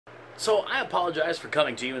So I apologize for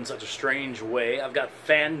coming to you in such a strange way. I've got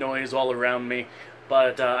fan noise all around me,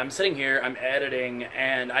 but I'm sitting here, I'm editing,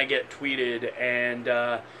 and I get tweeted,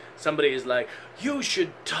 and somebody is like, you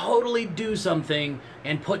should totally do something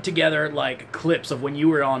and put together like clips of when you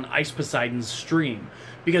were on Ice Poseidon's stream,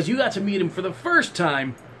 because you got to meet him for the first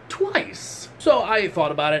time twice. So I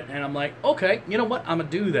thought about it, and I'm like, okay, you know what, I'm gonna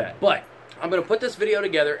do that. But I'm going to put this video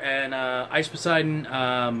together, and Ice Poseidon,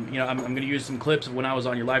 you know, I'm going to use some clips of when I was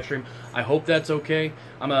on your live stream. I hope that's okay.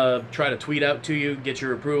 I'm going to try to tweet out to you, get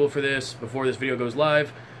your approval for this before this video goes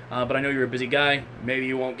live. But I know you're a busy guy. Maybe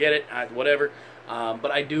you won't get it, whatever. But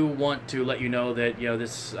I do want to let you know that, you know,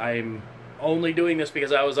 I'm only doing this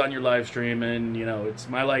because I was on your live stream, and, you know, it's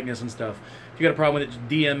my likeness and stuff. If you got a problem with it, just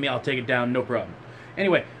DM me. I'll take it down, no problem.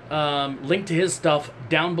 Anyway, link to his stuff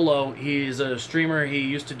down below. He's a streamer. He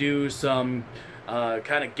used to do some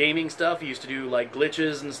kind of gaming stuff. He used to do like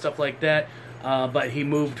glitches and stuff like that. But he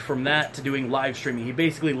moved from that to doing live streaming. He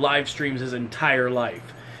basically live streams his entire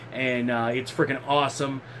life. And it's freaking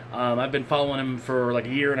awesome. I've been following him for like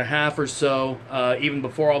a year and a half or so, even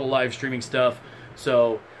before all the live streaming stuff.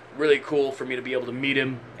 So really cool for me to be able to meet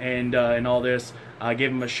him and all this. I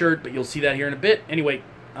gave him a shirt, but you'll see that here in a bit. Anyway,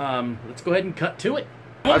 let's go ahead and cut to it.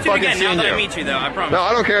 I fucking again, seen now that you. I meet you, though, I promise. No,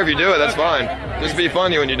 I don't care if you do it. That's fine. Just be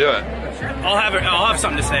funny when you do it. I'll have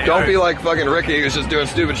something to say. Don't be like fucking Ricky who's just doing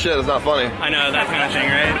stupid shit. It's not funny. I know, that kind of thing,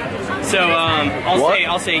 right? So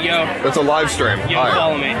I'll say yo. It's a live stream. Yo, Hi.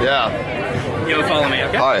 follow me. Yeah. Yo, follow me.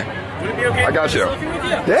 Okay. Hi. Would it be okay? I got you.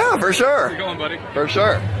 Yeah, for sure. How's it going, buddy? For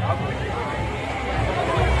sure.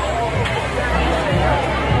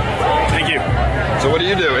 Thank you. So what do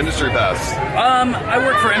you do? Industry pass. I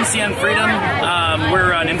work for MCN Freedom.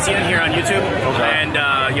 We're on MCN here on YouTube,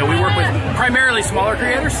 and you know, we work with primarily smaller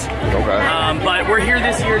creators. Okay. But we're here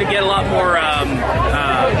this year to get a lot more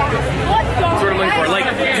sort of looking for like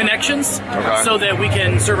connections, so that we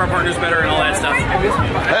can serve our partners better and all that stuff.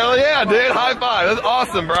 Hell yeah, dude! High five. That's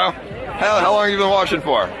awesome, bro. Hell, how long have you been watching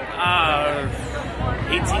for?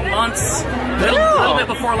 18 months. A little bit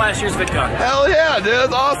before last year's VidCon. Hell yeah, dude!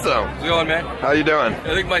 That's awesome. How's it going, man? How you doing?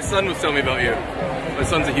 I think my son was telling me about you. My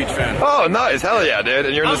son's a huge fan. Oh, nice. Hell yeah, dude.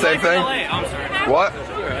 And you're in the same thing? Life in LA. I'm sorry. What?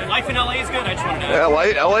 Life in LA is good. I just want to know.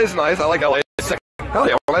 Yeah, LA's nice. I like LA. Hell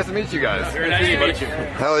yeah, well, nice to meet you guys. Very nice to meet you.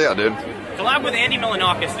 Hell yeah, dude. Collab with Andy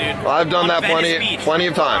Milanakis, dude. I've done that plenty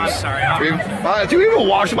of times. Sorry. Do you even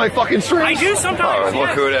watch my fucking streams? I do sometimes. Oh,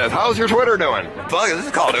 look who it is. How's your Twitter doing? Fuck it, this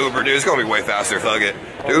is called Uber, dude. It's gonna be way faster. Fuck it.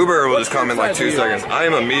 Uber will just come in like 2 seconds. I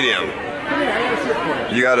am a medium.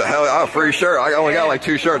 You got a free shirt. I only got like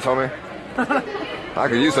 2 shirts, homie. I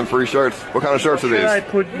could use some free shirts. What kind of shirts are these? I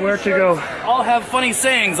put where to go? All have funny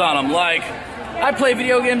sayings on them, like, I play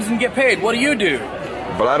video games and get paid. What do you do?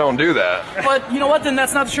 But I don't do that. But you know what? Then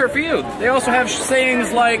that's not the shirt for you. They also have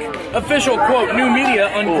sayings like official quote new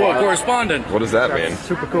media unquote correspondent. What does that mean?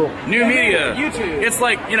 Super cool. New media. YouTube. It's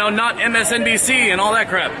like, you know, not MSNBC and all that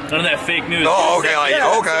crap. None of that fake news. Oh, okay. Like,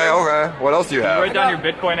 okay. What else do you have? Write down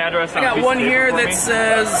your Bitcoin address. I got one here that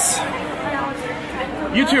says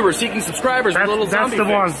YouTuber seeking subscribers with a little zombie That's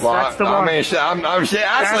the one. face. Well, That's the one. I mean, shit, I'm shit.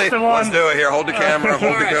 Actually, the one. let's do it here. Hold the camera.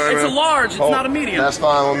 Hold the camera. It's a large. It's not a medium. That's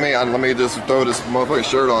fine with me. Let me just throw this motherfucking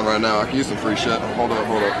shirt on right now. I can use some free shit. Hold up.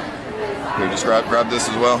 Can you just grab this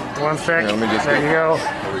as well? 1 sec. Yeah, let me just there you go.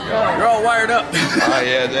 There we go. You're all wired up.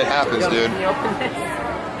 Yeah, it happens, dude.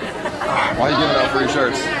 Why are you giving out free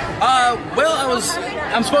shirts? Well,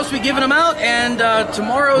 I'm supposed to be giving them out, and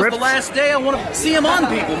tomorrow's the last day. I want to see them on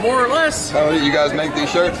people, more or less. Oh, you guys make these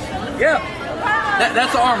shirts? Yeah.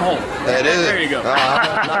 That's the armhole. That is. There you go.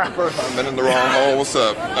 Not the first time. Been in the wrong hole. What's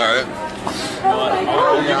up? All right.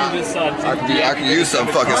 I can use some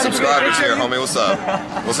fucking subscribers here, homie. What's up?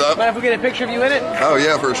 What's up? Mind if we get a picture of you in it? Oh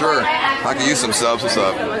yeah, for sure. I can use some subs. What's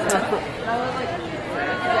up?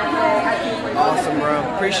 Awesome,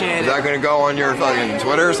 bro. Appreciate it. Is that gonna go on your fucking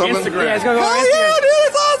Twitter or something? Instagram. Yeah, it's gonna go on Hell Instagram. yeah, dude!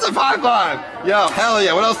 It's awesome. High five. Yo, hell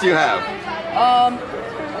yeah. What else do you have?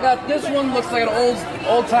 I got this one. Looks like an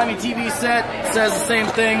old-timey TV set. It says the same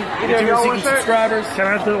thing. YouTuber seeking subscribers. Can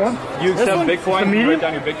I have the one? You accept Bitcoin? The medium? Write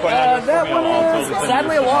down your Bitcoin address. That one is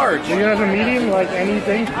sadly a large. Do you have a medium, like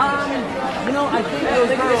anything? You know, I think those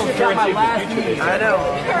girls got my last meeting. I know.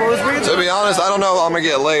 To be honest, I don't know if I'm gonna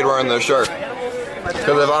get laid wearing this shirt.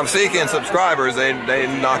 Because if I'm seeking subscribers, they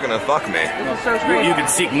not gonna fuck me. You can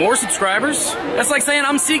seek more subscribers. That's like saying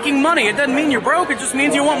I'm seeking money. It doesn't mean you're broke. It just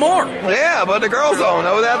means you want more. Yeah, but the girls don't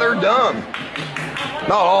know that. They're dumb.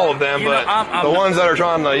 Not all of them, You know, but I'm the ones that are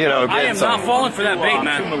trying to, you know, get I am some. not falling for that bait,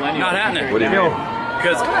 man. Not happening. What do you mean?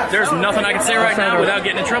 because there's nothing I can say right now without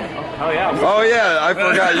getting in trouble. Oh yeah, I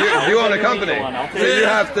forgot. You own a company, so you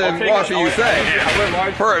have to watch what you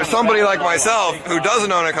say. For somebody like myself who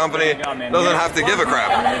doesn't own a company, doesn't have to give a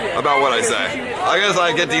crap about what I say. I guess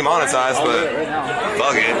I get demonetized, but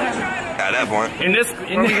fuck it. At that point. Where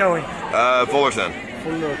are we going? Fullerton.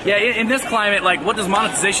 Yeah, in this climate, like, what does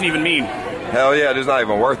monetization even mean? Hell yeah, it's not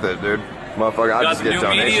even worth it, dude. Motherfucker, I just get Got the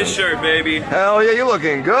new media donations. shirt, baby. Hell yeah, you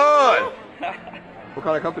looking good. What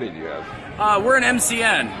kind of company do you have? We're an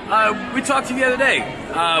MCN. We talked to you the other day.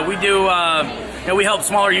 We do, we help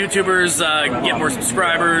smaller YouTubers get more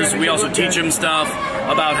subscribers. We also teach them stuff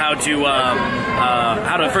about how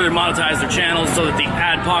to further monetize their channels so that the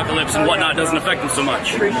adpocalypse and whatnot doesn't affect them so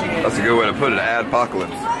much. That's a good way to put it,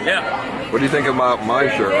 adpocalypse. Yeah. What do you think about my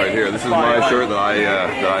shirt right here? This is my shirt that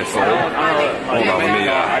I sold. Hold on,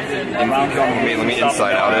 let me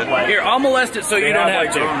inside out it. Here, I'll molest it so you don't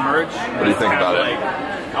have to. What do you think about it?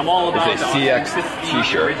 I'm all about It's a CX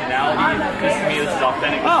t-shirt. This to me, this is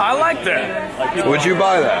authentic. Oh, I like that. Would you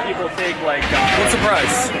buy that? People take like What's the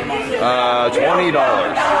price? $20.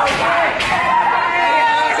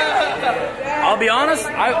 I'll be honest,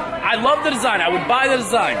 I love the design. I would buy the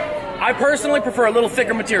design. I personally prefer a little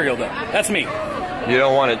thicker material, though. That's me. You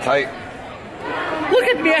don't want it tight? Look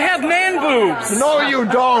at me, I have man boobs. No, you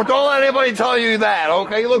don't. Don't let anybody tell you that,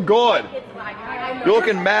 okay? You look good. You're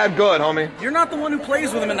looking mad good, homie. You're not the one who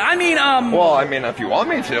plays with them, and I mean, Well, I mean, if you want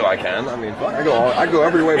me to, I can. I mean, fuck, I go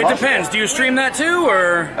every way it possible. depends. Do you stream that too,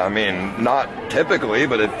 or? I mean, not typically,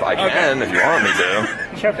 but if I can, if you want me to.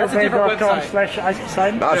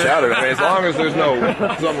 Chatterbait.com/Iceposeidon. Not chatter. I mean, as long as there's no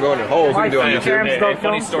something going in holes, we can do on YouTube. Hey,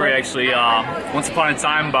 funny story, actually. Once upon a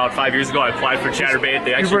time, about 5 years ago, I applied for Chatterbait.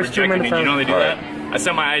 They actually rejected me. Do you know they do that? I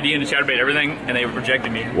sent my ID into Chatterbait, everything, and they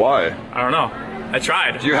rejected me. Why? I don't know. I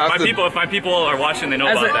tried. Do you have to? If my people are watching, they know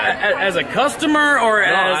about that. As a customer, or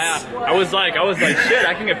as? I was like, shit,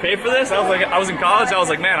 I can get paid for this. I was in college. I was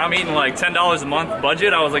like, man, I'm eating like $10 a month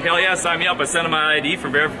budget. I was like, hell yeah, sign me up. I sent them my ID for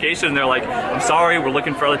verification, and they're like, I'm sorry, we're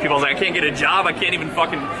looking for other people. I was like, I can't get a job. I can't even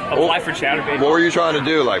fucking apply for Chatterbait. What were you trying to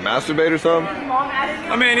do? Like masturbate or something?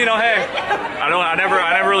 I mean, you know, hey, I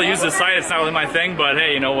never really used the site. It's not really my thing, but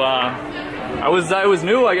hey, you know, I was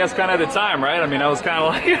new, I guess, kind of at the time, right? I mean, I was kind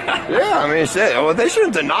of like, Yeah, I mean, shit. Well, they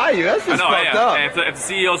shouldn't deny you. That's just fucked up. Hey, if the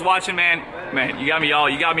CEO's watching, man, you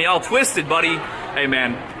got me all twisted, buddy. Hey,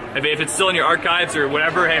 man, if it's still in your archives or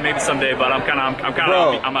whatever, hey, maybe someday. But I'm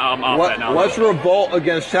off that now. Let's revolt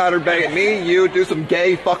against Chatterbait. Me and you do some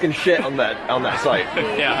gay fucking shit on that site.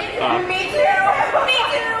 Yeah. Me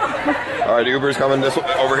too. All right, Uber's coming this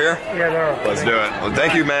over here. Yeah, no. Let's do it. Well,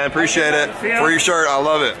 thank you, man. Appreciate it. For your shirt, I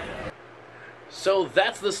love it. So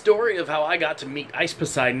that's the story of how I got to meet Ice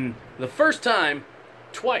Poseidon the first time,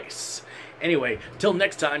 twice. Anyway, till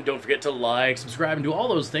next time, don't forget to like, subscribe, and do all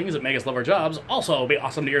those things that make us love our jobs. Also, be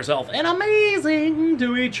awesome to yourself and amazing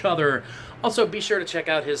to each other. Also, be sure to check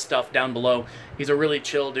out his stuff down below. He's a really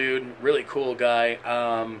chill dude, really cool guy.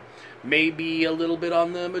 Maybe a little bit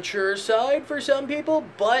on the mature side for some people,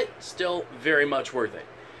 but still very much worth it.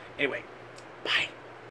 Anyway, bye.